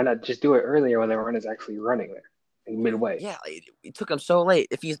home, why not just do it earlier when the run is actually running there, midway? Yeah, it took him so late.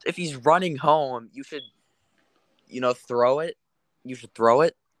 If he's running home, you should, throw it. You should throw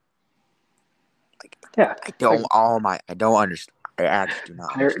it. Yeah, I don't understand. I actually do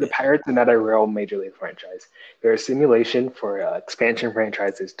not understand. The Pirates are not a real major league franchise. They're a simulation for expansion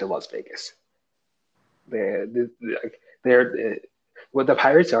franchises to Las Vegas. What the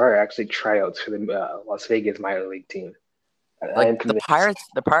Pirates are actually tryouts for the Las Vegas minor league team. The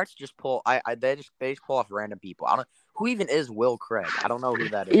Pirates just pull. They just pull off random people. I don't. Who even is Will Craig? I don't know who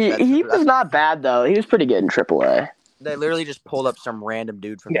that is. He was not bad though. He was pretty good in AAA. They literally just pulled up some random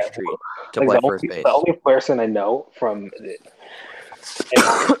dude from the street to play first base. The only person I know from,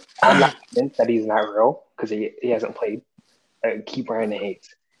 I'm not convinced that he's not real because he hasn't played. Ke'Bryan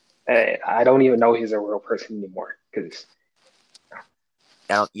Hayes. I don't even know he's a real person anymore because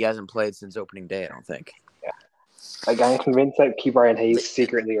he hasn't played since opening day. I don't think. Yeah, I'm convinced that Ke'Bryan Hayes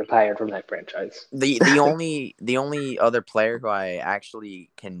secretly retired from that franchise. The only other player who I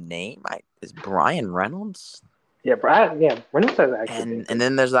actually can name is Brian Reynolds. Yeah, Reynolds has actually. And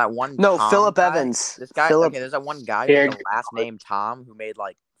then there's that one. No, Tom Phillip guy. Evans. This guy. Okay, there's that one guy with the last name Tom who made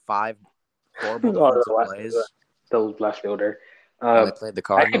 5 horrible defensive plays. The left fielder. They played the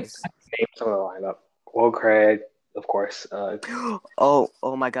Cardinals. I can name some of the lineup. Will Craig, of course. Oh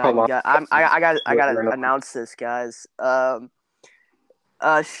my God! I got to announce this, guys.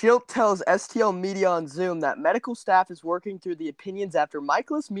 Schilt tells STL Media on Zoom that medical staff is working through the opinions after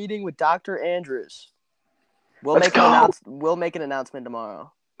Michaelis meeting with Dr. Andrews. We'll make an announcement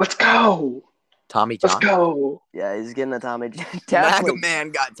tomorrow. Let's go. Tommy John. Let's go. Yeah, he's getting a Tommy John. Maga Man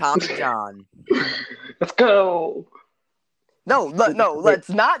got Tommy John. Let's go. No, let's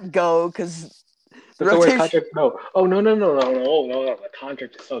not go because the rotation. No. Oh no! The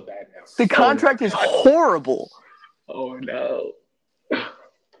contract is so bad now. The contract is horrible. Oh no.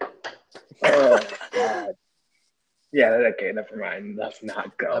 Oh God. Yeah, okay, never mind. Let's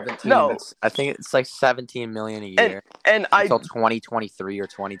not go. No, I think it's $17 million a year, and until 2023 or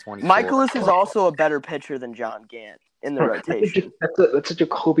 2024. Michaelis is also a better pitcher than John Gant in the rotation. That's such a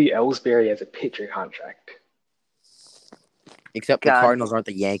Kobe Ellsbury as a pitcher contract. Except the Cardinals aren't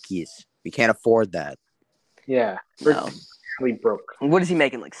the Yankees. We can't afford that. Yeah, no. Really broke. What is he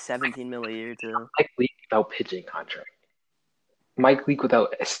making? $17 million a year too. Mike Leake without pitching contract. Mike Leake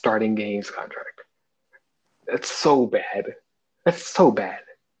without a starting games contract. That's so bad.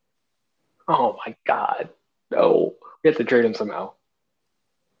 Oh my God. No. We have to trade him somehow.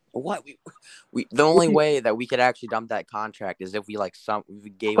 What we the only way that we could actually dump that contract is if we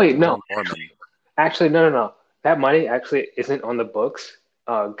gave Wait, up no. Will Norman. Actually, no. That money actually isn't on the books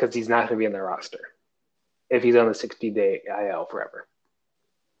because he's not going to be in the roster if he's on the 60-day IL forever.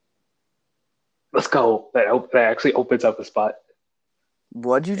 Let's go. That actually opens up a spot.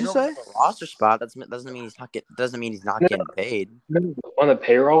 What'd you just say? A roster spot doesn't mean he's not getting paid. On the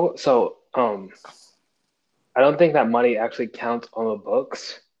payroll. So I don't think that money actually counts on the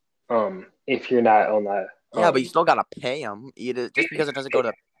books. If you're not on that. Yeah, but you still gotta pay him. Just because it doesn't go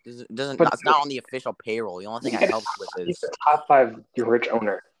to it's not on the official payroll. The only thing it helps with he's is the top 5 rich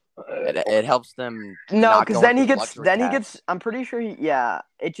owner. it helps them. No, not because go then he into gets. luxury Then he tax. gets. I'm pretty sure he. Yeah.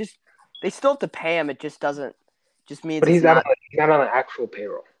 It just. They still have to pay him. It just doesn't. Just means But it's he's not on the actual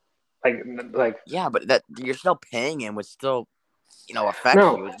payroll. Like. Yeah, but that you're still paying him, which still, affects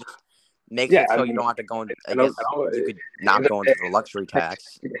No. you. It just makes it so you don't have to go into. I guess you could not go into the luxury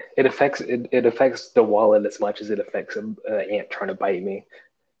tax. It affects the wallet as much as it affects an ant trying to bite me.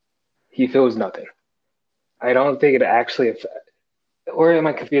 He feels nothing. I don't think it actually or am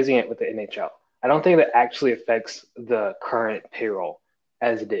I confusing it with the NHL? I don't think that actually affects the current payroll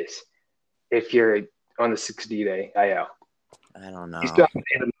as it is. If you're on the 60-day IL, I don't know. You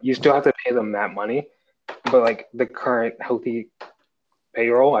still have to pay them that money, but like the current healthy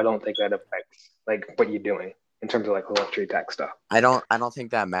payroll, I don't think that affects like what you're doing in terms of like the luxury tax stuff. I don't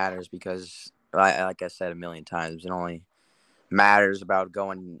think that matters because, like I said a million times, it only matters about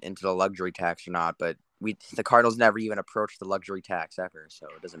going into the luxury tax or not. But the Cardinals never even approached the luxury tax ever, so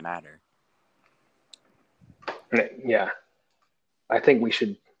it doesn't matter. Yeah, I think we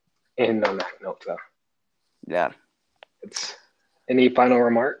should end on that note, though. Yeah. It's any final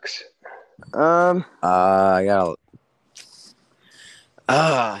remarks? I got.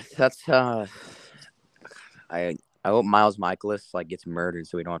 That's I hope Miles Michaelis gets murdered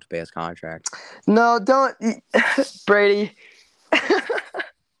so we don't have to pay his contract. No, don't, Brady.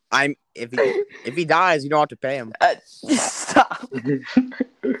 If he dies, you don't have to pay him. Stop.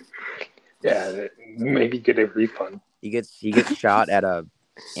 Yeah, maybe get a refund. He gets shot at a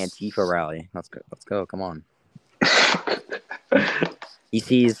Antifa rally. Let's go. Come on. He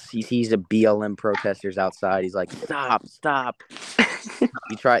sees the BLM protesters outside. He's like, stop.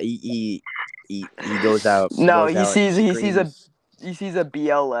 He goes out. No, he sees a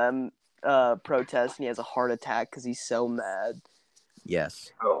BLM protest and he has a heart attack because he's so mad.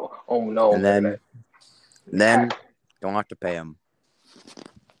 Yes. Oh no. And then don't have to pay him.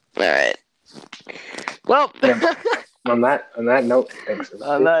 All right. Well, on that note, thanks.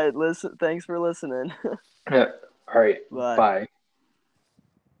 Thanks for listening. Yeah. All right. Bye.